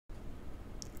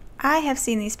I have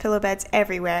seen these pillow beds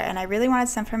everywhere, and I really wanted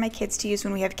some for my kids to use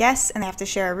when we have guests and they have to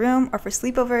share a room, or for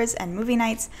sleepovers and movie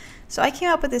nights. So I came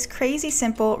up with this crazy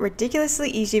simple,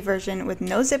 ridiculously easy version with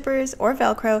no zippers or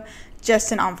Velcro,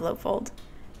 just an envelope fold.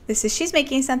 This is She's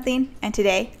Making Something, and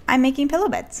today I'm making pillow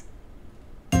beds.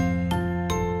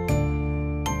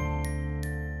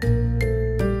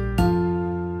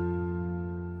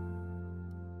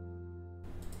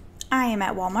 I am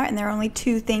at Walmart and there are only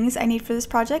two things I need for this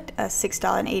project: a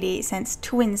 $6.88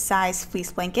 twin size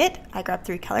fleece blanket. I grabbed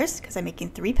 3 colors because I'm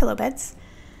making 3 pillow beds,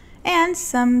 and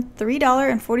some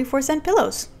 $3.44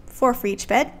 pillows, 4 for each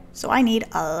bed, so I need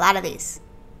a lot of these.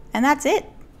 And that's it.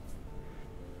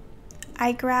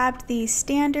 I grabbed the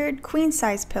standard queen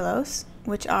size pillows,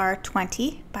 which are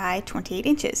 20 by 28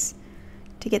 inches.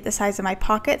 To get the size of my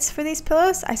pockets for these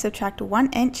pillows, I subtract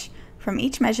 1 inch from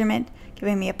each measurement,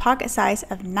 giving me a pocket size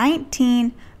of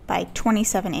 19 by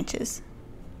 27 inches.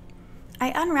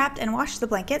 I unwrapped and washed the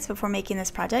blankets before making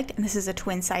this project, and this is a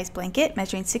twin size blanket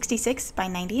measuring 66 by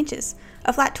 90 inches.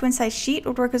 A flat twin size sheet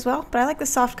would work as well, but I like the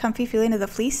soft, comfy feeling of the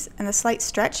fleece, and the slight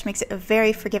stretch makes it a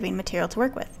very forgiving material to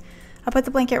work with. I'll put the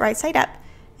blanket right side up,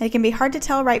 and it can be hard to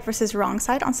tell right versus wrong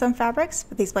side on some fabrics,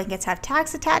 but these blankets have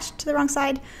tags attached to the wrong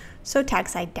side, so tag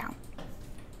side down.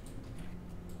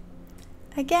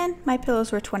 Again, my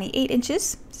pillows were 28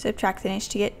 inches, subtract an inch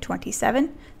to get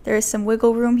 27. There is some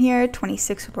wiggle room here,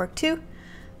 26 would work too,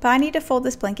 but I need to fold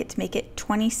this blanket to make it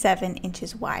 27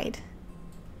 inches wide.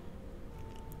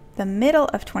 The middle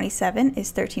of 27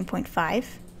 is 13.5,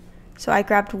 so I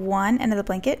grabbed one end of the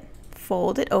blanket,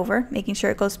 fold it over, making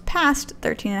sure it goes past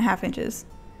 13.5 inches.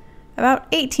 About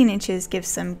 18 inches gives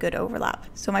some good overlap,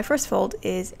 so my first fold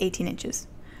is 18 inches.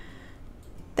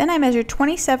 Then I measured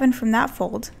 27 from that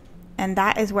fold, and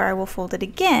that is where I will fold it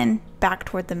again back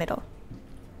toward the middle.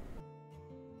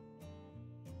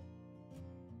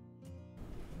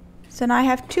 So now I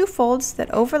have 2 folds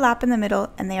that overlap in the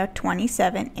middle, and they are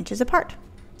 27 inches apart.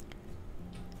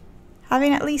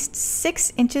 Having at least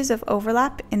 6 inches of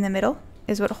overlap in the middle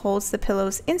is what holds the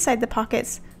pillows inside the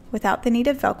pockets without the need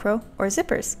of Velcro or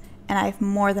zippers, and I have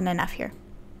more than enough here.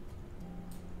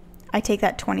 I take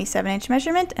that 27-inch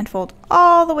measurement and fold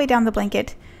all the way down the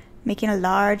blanket, making a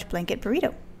large blanket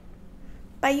burrito.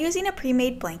 By using a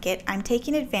pre-made blanket, I'm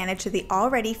taking advantage of the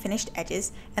already finished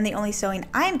edges, and the only sewing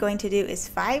I'm going to do is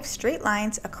 5 straight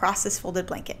lines across this folded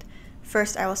blanket.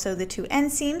 First, I will sew the 2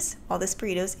 end seams while this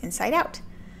burrito is inside out.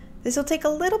 This will take a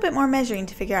little bit more measuring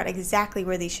to figure out exactly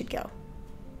where these should go.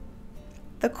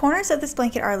 The corners of this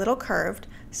blanket are a little curved,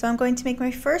 so I'm going to make my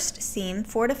first seam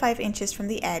 4 to 5 inches from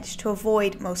the edge to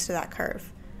avoid most of that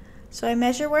curve. So I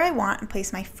measure where I want and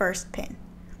place my first pin.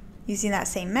 Using that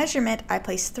same measurement, I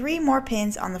place 3 more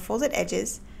pins on the folded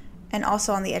edges and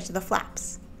also on the edge of the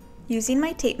flaps. Using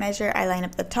my tape measure, I line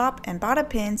up the top and bottom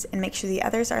pins and make sure the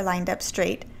others are lined up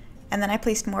straight, and then I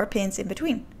placed more pins in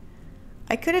between.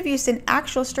 I could have used an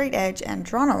actual straight edge and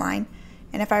drawn a line,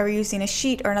 and if I were using a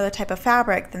sheet or another type of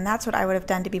fabric, then that's what I would have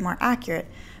done to be more accurate.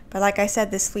 But like I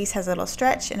said, this fleece has a little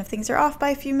stretch, and if things are off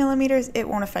by a few millimeters, it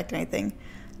won't affect anything.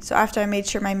 So after I made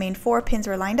sure my main 4 pins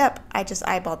were lined up, I just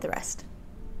eyeballed the rest.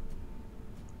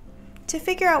 To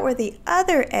figure out where the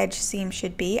other edge seam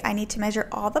should be, I need to measure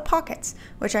all the pockets,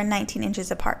 which are 19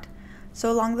 inches apart. So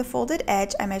along the folded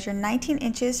edge, I measure 19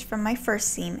 inches from my first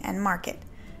seam and mark it.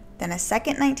 Then a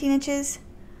second 19 inches,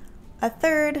 a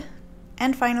third,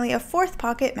 and finally a 4th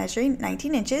pocket measuring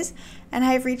 19 inches, and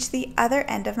I have reached the other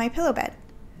end of my pillow bed.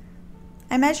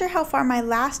 I measure how far my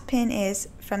last pin is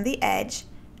from the edge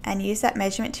and use that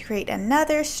measurement to create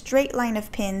another straight line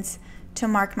of pins to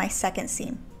mark my second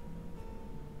seam.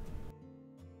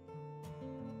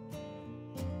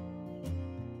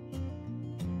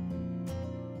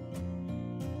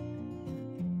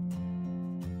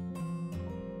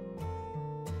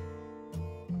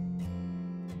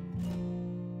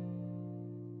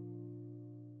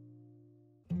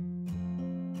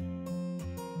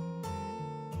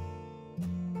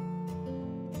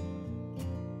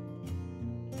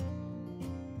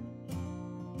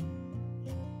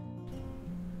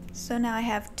 So now I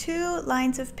have 2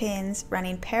 lines of pins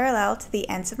running parallel to the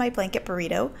ends of my blanket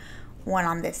burrito, one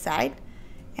on this side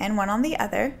and one on the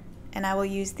other, and I will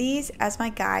use these as my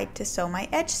guide to sew my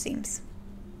edge seams.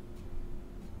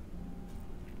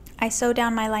 I sew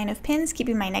down my line of pins,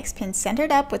 keeping my next pin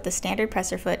centered up with the standard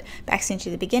presser foot,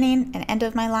 backstitching the beginning and end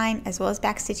of my line, as well as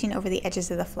backstitching over the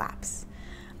edges of the flaps.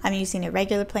 I'm using a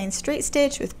regular plain straight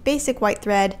stitch with basic white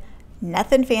thread,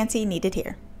 nothing fancy needed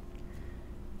here.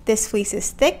 This fleece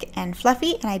is thick and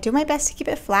fluffy, and I do my best to keep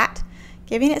it flat,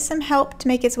 giving it some help to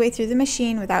make its way through the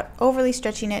machine without overly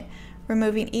stretching it,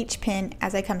 removing each pin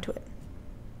as I come to it.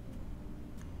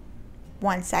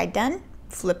 One side done,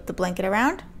 flip the blanket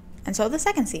around and sew the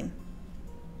second seam.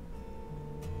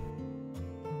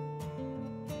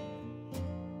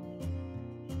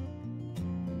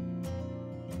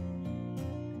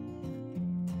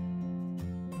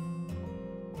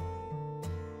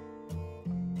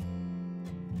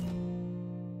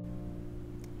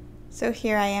 So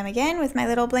here I am again with my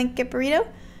little blanket burrito,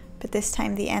 but this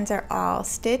time the ends are all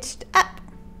stitched up.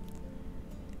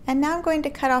 And now I'm going to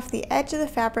cut off the edge of the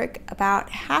fabric about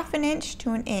 1/2 inch to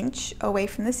 1 inch away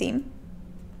from the seam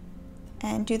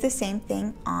and do the same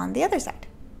thing on the other side.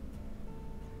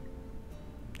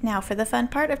 Now for the fun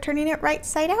part of turning it right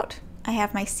side out. I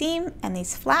have my seam and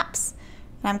these flaps,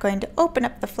 and I'm going to open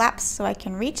up the flaps so I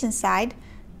can reach inside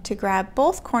to grab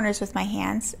both corners with my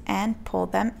hands and pull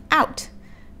them out,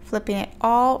 flipping it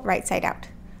all right side out.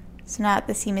 So now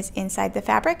the seam is inside the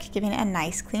fabric, giving it a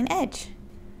nice clean edge.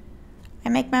 I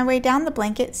make my way down the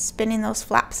blanket, spinning those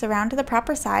flaps around to the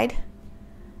proper side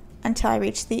until I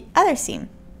reach the other seam.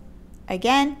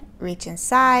 Again, reach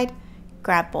inside,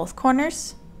 grab both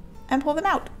corners, and pull them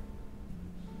out.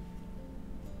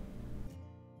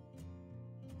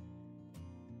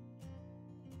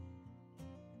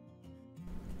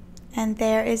 And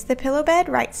there is the pillow bed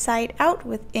right side out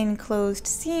with enclosed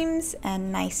seams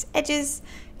and nice edges.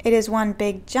 It is one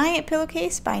big giant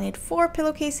pillowcase, but I need 4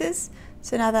 pillowcases.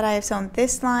 So now that I have sewn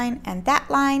this line and that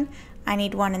line, I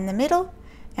need one in the middle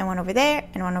and one over there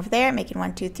and one over there, making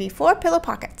 1, 2, 3, 4 pillow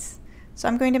pockets. So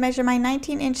I'm going to measure my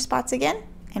 19-inch spots again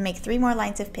and make 3 more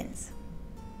lines of pins.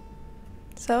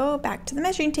 So back to the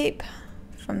measuring tape.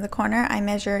 From the corner, I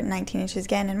measure 19 inches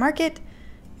again and mark it,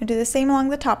 and do the same along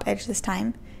the top edge this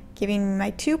time, giving me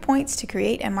my 2 points to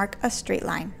create and mark a straight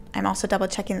line. I'm also double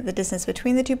checking that the distance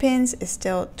between the 2 pins is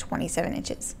still 27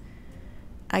 inches.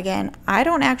 Again, I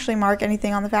don't actually mark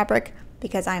anything on the fabric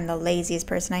because I'm the laziest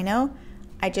person I know.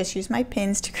 I just use my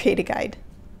pins to create a guide.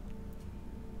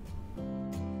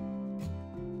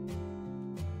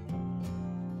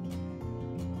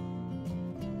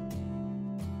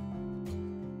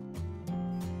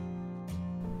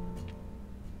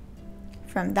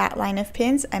 From that line of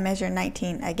pins, I measure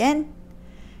 19 again,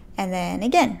 and then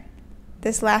again.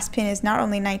 This last pin is not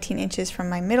only 19 inches from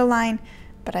my middle line,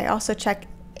 but I also check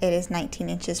it is 19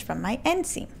 inches from my end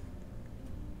seam.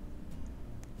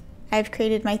 I've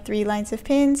created my 3 lines of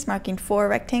pins, marking 4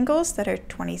 rectangles that are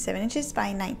 27 inches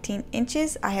by 19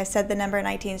 inches. I have said the number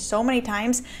 19 so many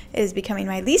times, it is becoming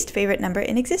my least favorite number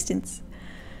in existence.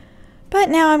 But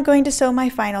now I'm going to sew my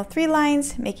final 3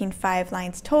 lines, making 5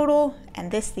 lines total, and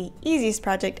this is the easiest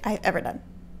project I've ever done.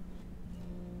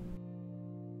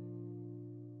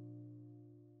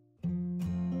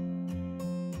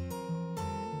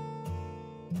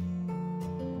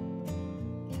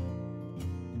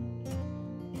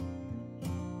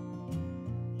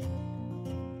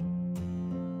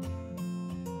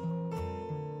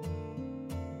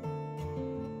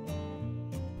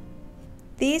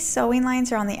 These sewing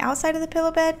lines are on the outside of the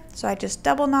pillow bed, so I just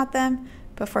double knot them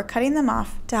before cutting them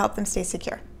off to help them stay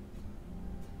secure.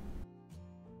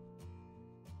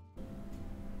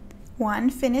 One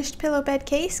finished pillow bed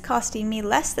case costing me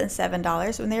less than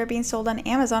 $7 when they were being sold on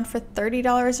Amazon for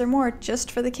 $30 or more just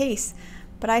for the case.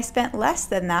 But I spent less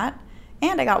than that,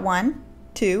 and I got 1,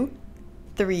 2,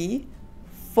 3,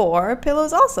 4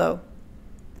 pillows also.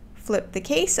 Flip the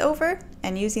case over,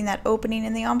 and using that opening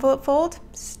in the envelope fold,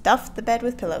 stuff the bed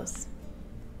with pillows.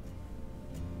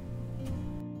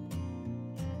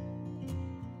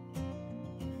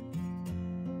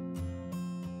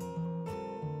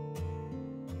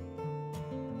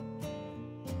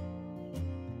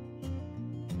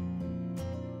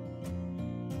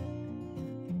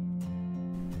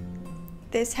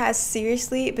 This has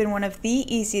seriously been one of the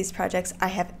easiest projects I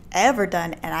have ever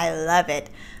done, and I love it.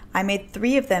 I made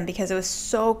 3 of them because it was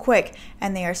so quick,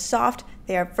 and they are soft,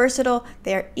 they are versatile,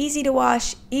 they are easy to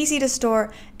wash, easy to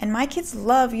store, and my kids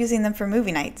love using them for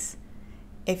movie nights.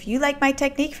 If you like my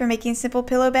technique for making simple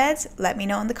pillow beds, let me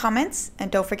know in the comments,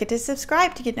 and don't forget to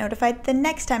subscribe to get notified the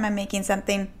next time I'm making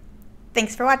something.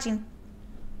 Thanks for watching.